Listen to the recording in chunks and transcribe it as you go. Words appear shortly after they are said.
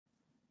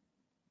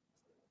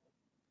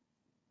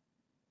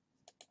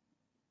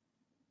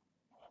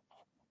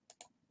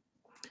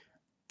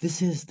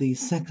This is the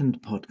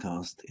second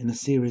podcast in a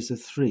series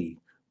of 3,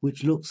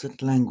 which looks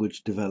at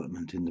language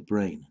development in the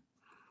brain.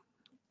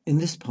 In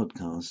this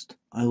podcast,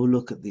 I will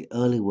look at the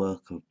early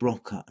work of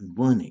Broca and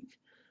Wernicke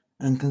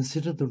and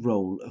consider the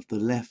role of the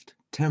left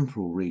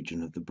temporal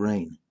region of the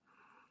brain.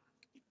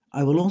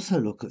 I will also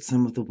look at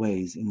some of the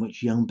ways in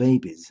which young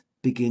babies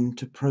begin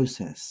to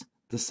process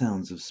the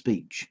sounds of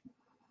speech.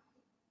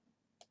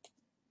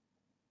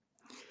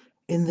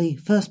 In the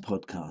first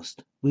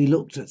podcast, we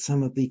looked at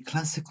some of the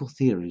classical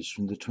theories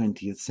from the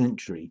 20th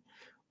century,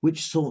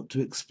 which sought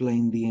to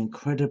explain the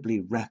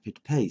incredibly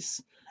rapid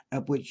pace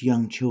at which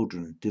young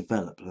children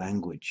develop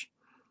language.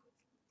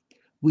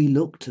 We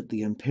looked at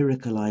the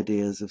empirical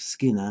ideas of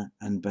Skinner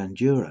and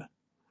Bandura.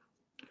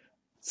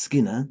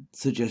 Skinner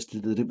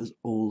suggested that it was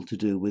all to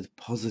do with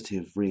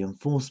positive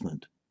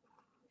reinforcement,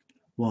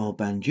 while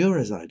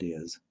Bandura's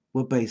ideas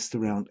were based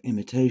around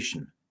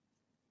imitation.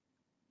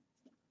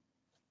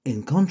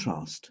 In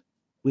contrast,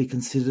 we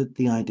considered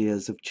the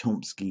ideas of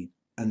Chomsky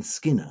and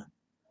Skinner,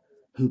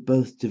 who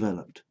both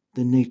developed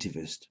the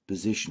nativist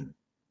position.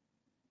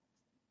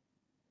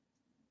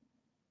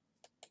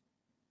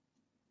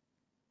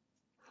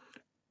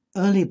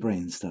 Early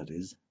brain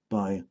studies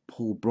by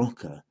Paul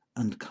Broca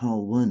and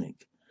Carl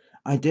Wernicke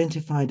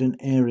identified an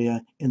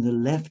area in the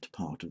left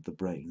part of the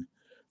brain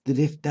that,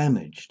 if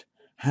damaged,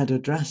 had a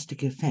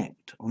drastic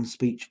effect on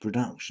speech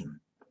production.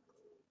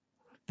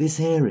 This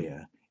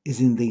area is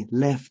in the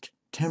left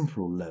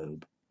temporal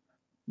lobe,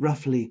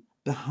 roughly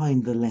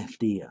behind the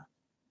left ear.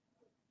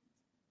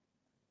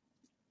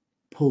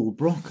 Paul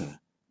Broca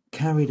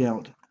carried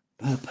out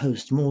a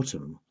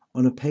post-mortem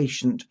on a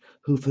patient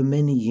who for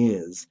many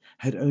years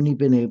had only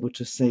been able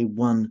to say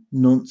one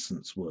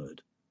nonsense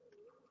word.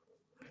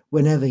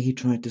 Whenever he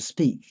tried to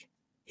speak,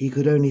 he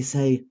could only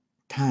say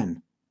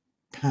tan,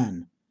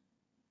 tan,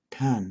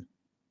 tan,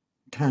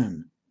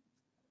 tan.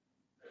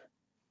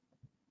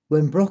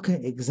 When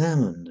Broca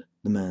examined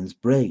the man's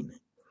brain,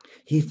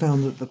 he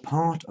found that the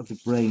part of the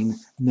brain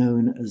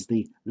known as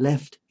the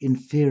left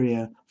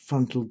inferior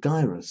frontal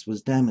gyrus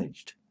was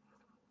damaged.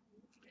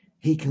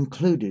 He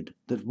concluded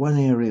that one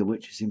area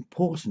which is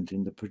important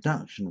in the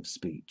production of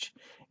speech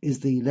is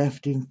the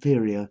left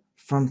inferior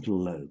frontal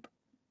lobe.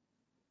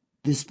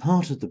 This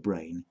part of the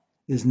brain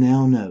is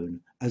now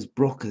known as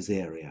Broca's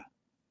area.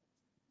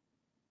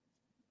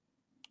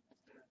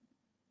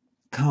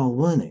 Carl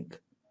Wernicke,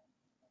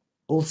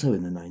 also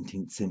in the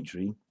 19th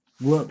century,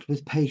 worked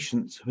with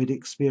patients who had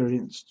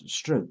experienced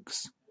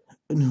strokes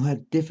and who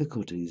had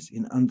difficulties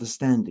in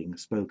understanding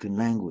spoken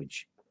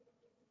language.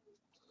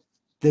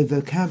 Their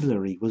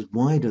vocabulary was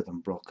wider than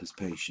Broca's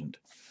patient,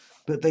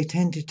 but they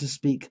tended to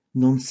speak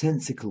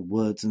nonsensical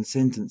words and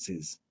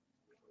sentences.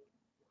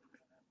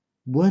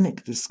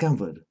 Wernicke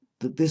discovered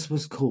that this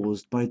was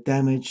caused by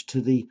damage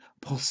to the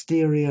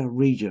posterior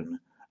region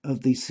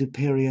of the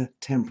superior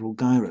temporal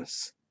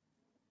gyrus,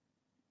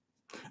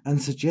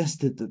 and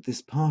suggested that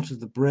this part of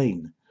the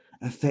brain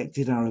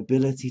affected our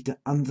ability to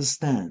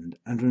understand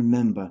and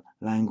remember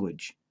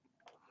language.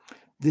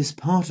 This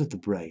part of the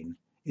brain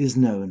is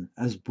known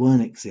as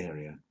Wernicke's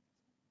area.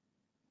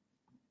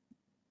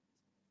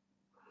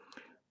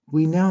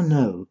 We now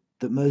know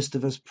that most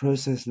of us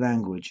process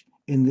language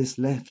in this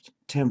left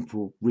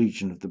temporal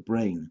region of the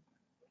brain.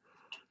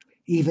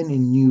 Even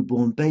in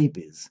newborn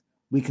babies,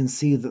 we can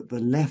see that the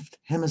left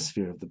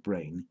hemisphere of the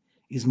brain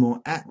is more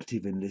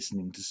active in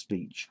listening to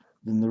speech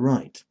than the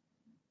right.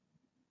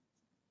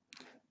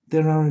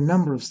 There are a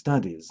number of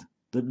studies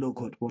that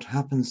look at what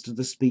happens to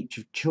the speech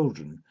of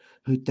children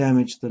who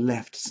damage the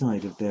left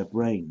side of their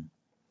brain,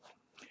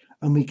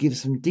 and we give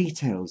some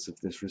details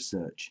of this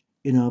research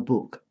in our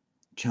book,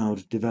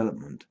 Child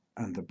Development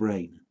and the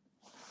Brain.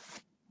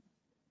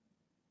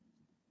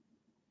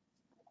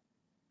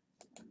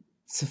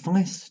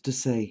 Suffice to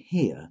say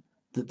here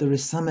that there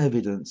is some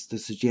evidence to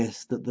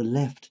suggest that the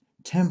left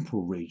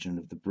temporal region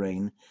of the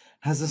brain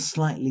has a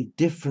slightly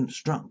different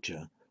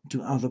structure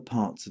to other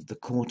parts of the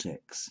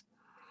cortex,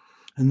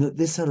 and that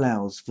this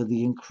allows for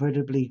the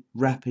incredibly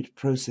rapid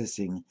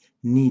processing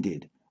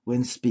needed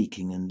when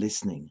speaking and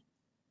listening.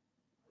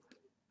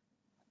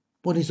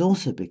 What is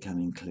also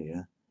becoming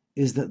clear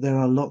is that there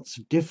are lots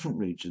of different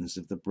regions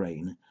of the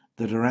brain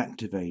that are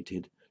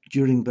activated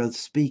during both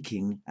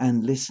speaking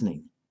and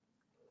listening.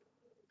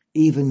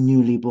 Even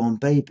newly born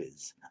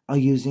babies are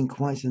using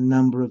quite a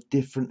number of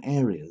different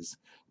areas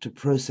to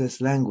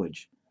process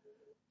language,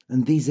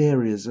 and these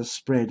areas are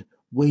spread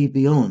way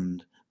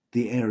beyond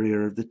the area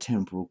of the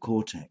temporal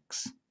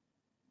cortex.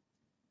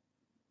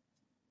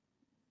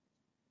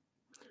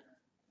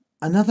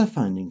 Another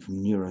finding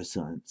from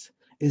neuroscience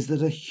is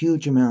that a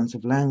huge amount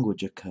of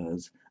language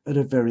occurs at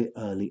a very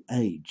early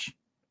age.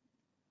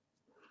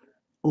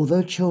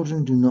 Although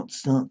children do not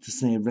start to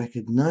say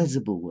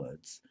recognizable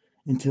words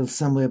until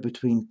somewhere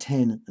between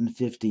 10 and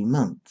 15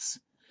 months,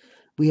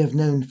 we have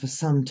known for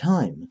some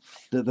time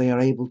that they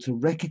are able to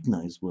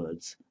recognize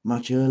words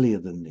much earlier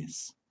than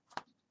this.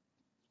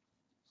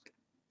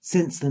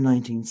 Since the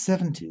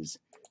 1970s,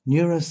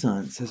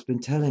 neuroscience has been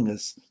telling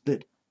us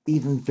that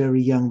even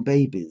very young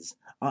babies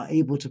are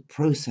able to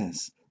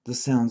process the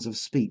sounds of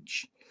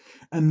speech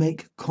and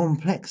make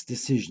complex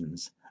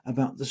decisions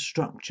about the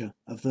structure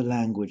of the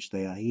language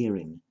they are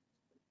hearing.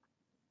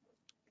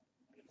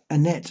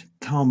 Annette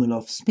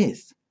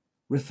Karmeloff-Smith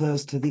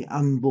refers to the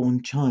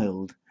unborn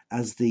child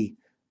as the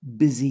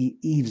busy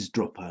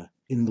eavesdropper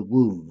in the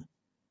womb,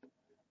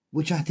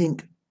 which I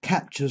think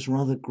captures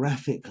rather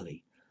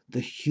graphically the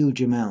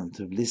huge amount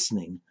of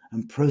listening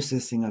and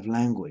processing of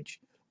language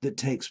that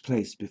takes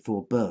place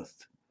before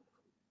birth.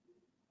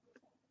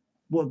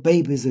 What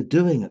babies are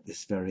doing at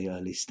this very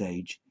early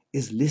stage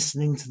is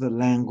listening to the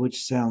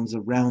language sounds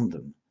around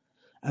them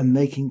and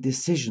making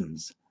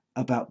decisions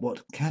about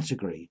what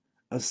category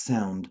of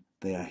sound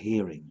they are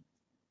hearing.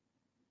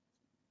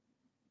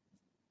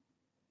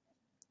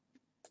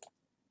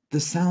 The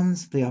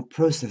sounds they are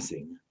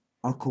processing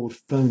are called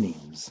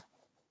phonemes.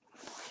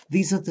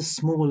 These are the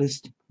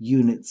smallest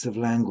units of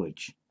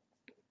language.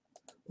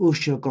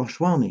 Usha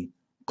Goswami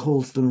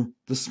calls them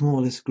the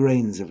smallest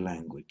grains of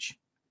language.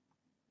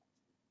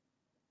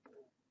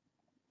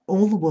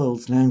 All the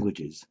world's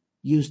languages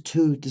use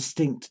two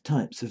distinct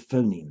types of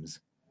phonemes,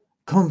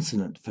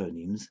 consonant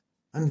phonemes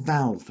and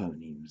vowel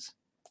phonemes.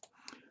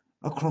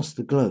 Across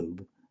the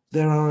globe,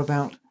 there are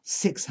about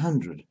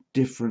 600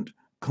 different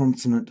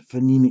consonant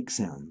phonemic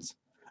sounds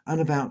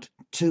and about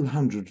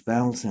 200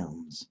 vowel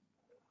sounds.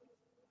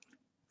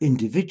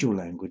 Individual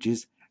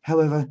languages,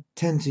 however,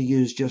 tend to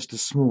use just a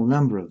small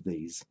number of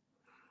these.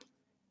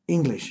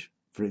 English,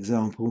 for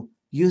example,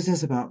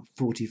 uses about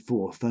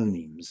 44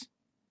 phonemes.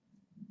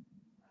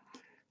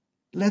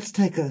 Let's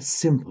take a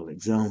simple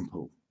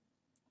example.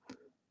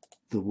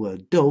 The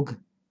word dog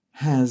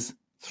has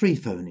 3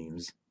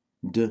 phonemes,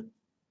 d,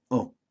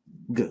 o,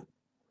 g.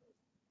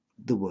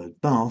 The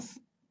word bath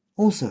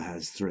also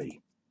has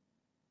 3,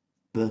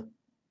 b,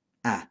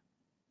 a,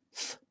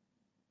 th.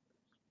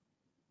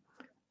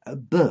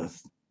 At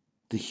birth,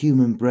 the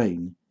human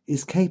brain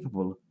is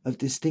capable of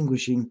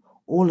distinguishing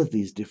all of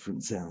these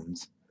different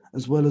sounds,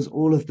 as well as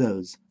all of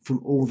those from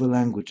all the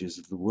languages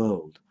of the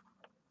world.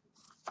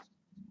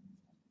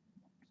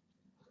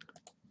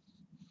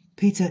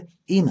 Peter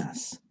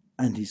Emas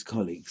and his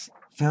colleagues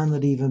found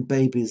that even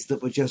babies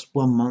that were just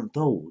 1 month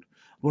old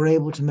were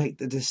able to make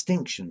the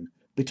distinction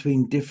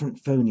between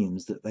different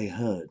phonemes that they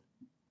heard.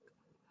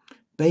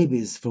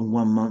 Babies from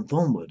 1 month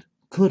onward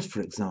could,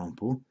 for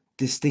example,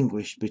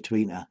 distinguish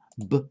between a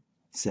b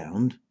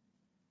sound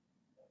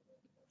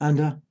and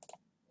a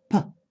p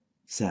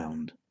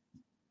sound.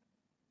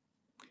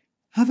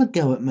 Have a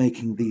go at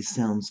making these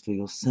sounds for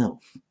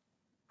yourself.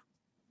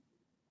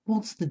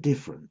 What's the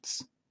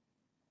difference?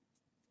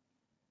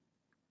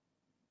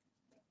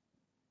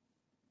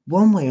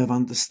 One way of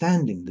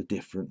understanding the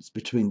difference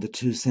between the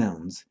two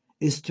sounds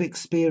is to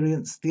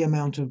experience the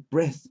amount of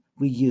breath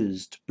we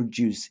use to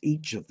produce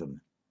each of them.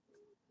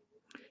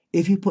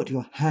 If you put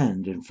your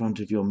hand in front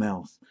of your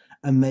mouth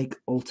and make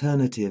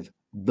alternative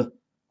b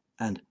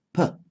and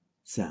p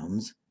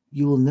sounds,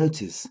 you will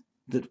notice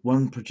that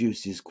one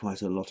produces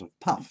quite a lot of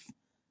puff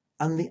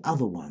and the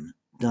other one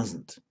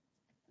doesn't.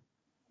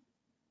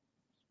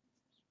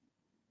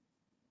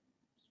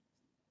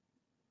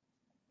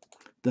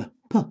 The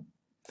p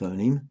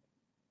phoneme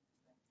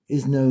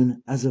is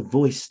known as a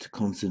voiced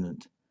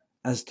consonant,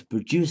 as to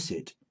produce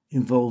it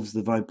involves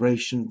the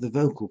vibration of the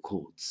vocal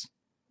cords.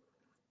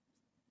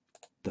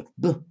 The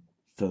b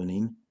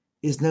phoneme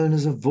is known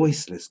as a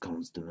voiceless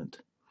consonant,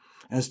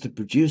 as to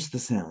produce the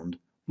sound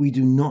we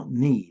do not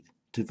need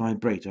to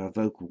vibrate our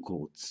vocal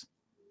cords.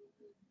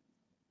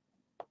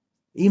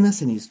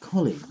 Emas and his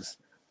colleagues'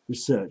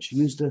 research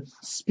used a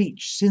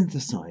speech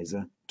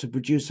synthesizer to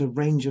produce a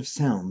range of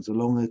sounds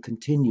along a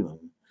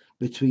continuum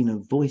between a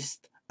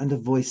voiced and a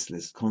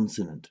voiceless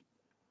consonant.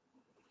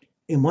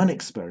 In one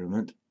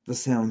experiment, the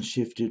sound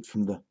shifted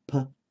from the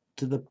p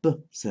to the b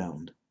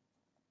sound.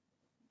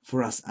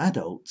 For us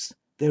adults,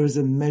 there is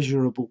a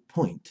measurable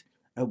point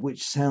at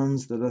which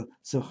sounds that are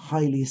so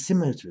highly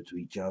similar to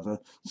each other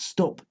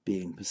stop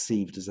being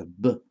perceived as a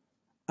b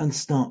and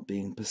start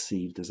being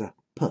perceived as a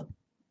p.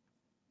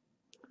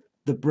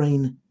 The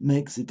brain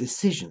makes a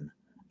decision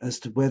as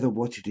to whether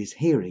what it is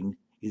hearing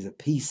is a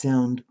p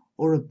sound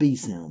or a b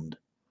sound.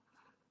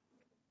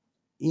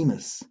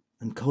 Emas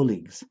and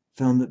colleagues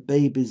found that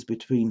babies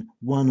between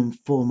 1 and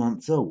 4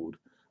 months old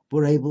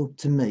were able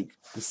to make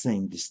the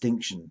same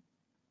distinction.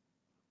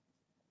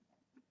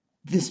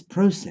 This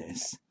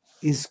process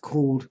is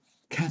called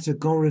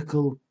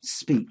categorical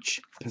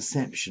speech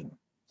perception.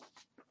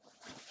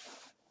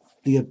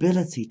 The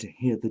ability to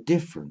hear the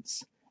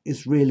difference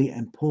is really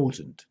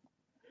important,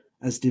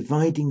 as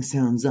dividing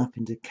sounds up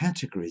into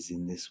categories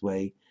in this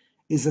way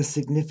is a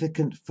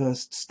significant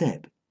first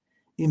step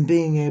in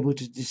being able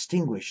to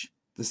distinguish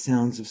the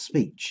sounds of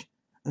speech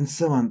and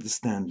so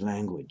understand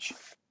language.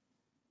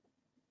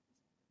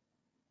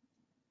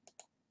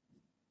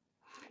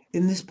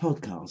 In this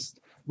podcast,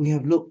 we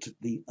have looked at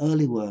the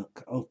early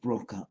work of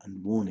Broca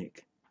and Wernicke.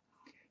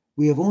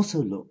 We have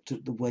also looked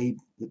at the way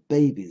that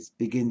babies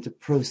begin to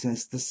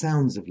process the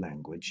sounds of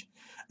language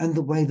and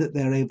the way that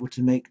they're able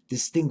to make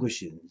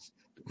distinctions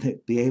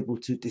be able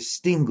to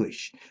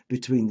distinguish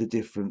between the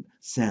different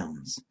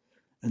sounds.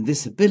 And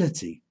this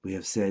ability, we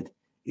have said,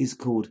 is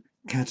called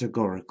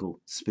categorical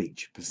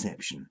speech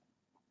perception.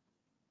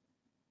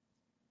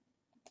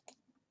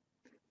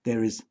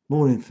 There is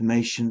more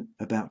information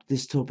about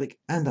this topic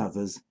and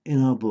others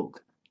in our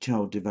book,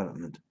 Child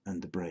Development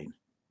and the Brain.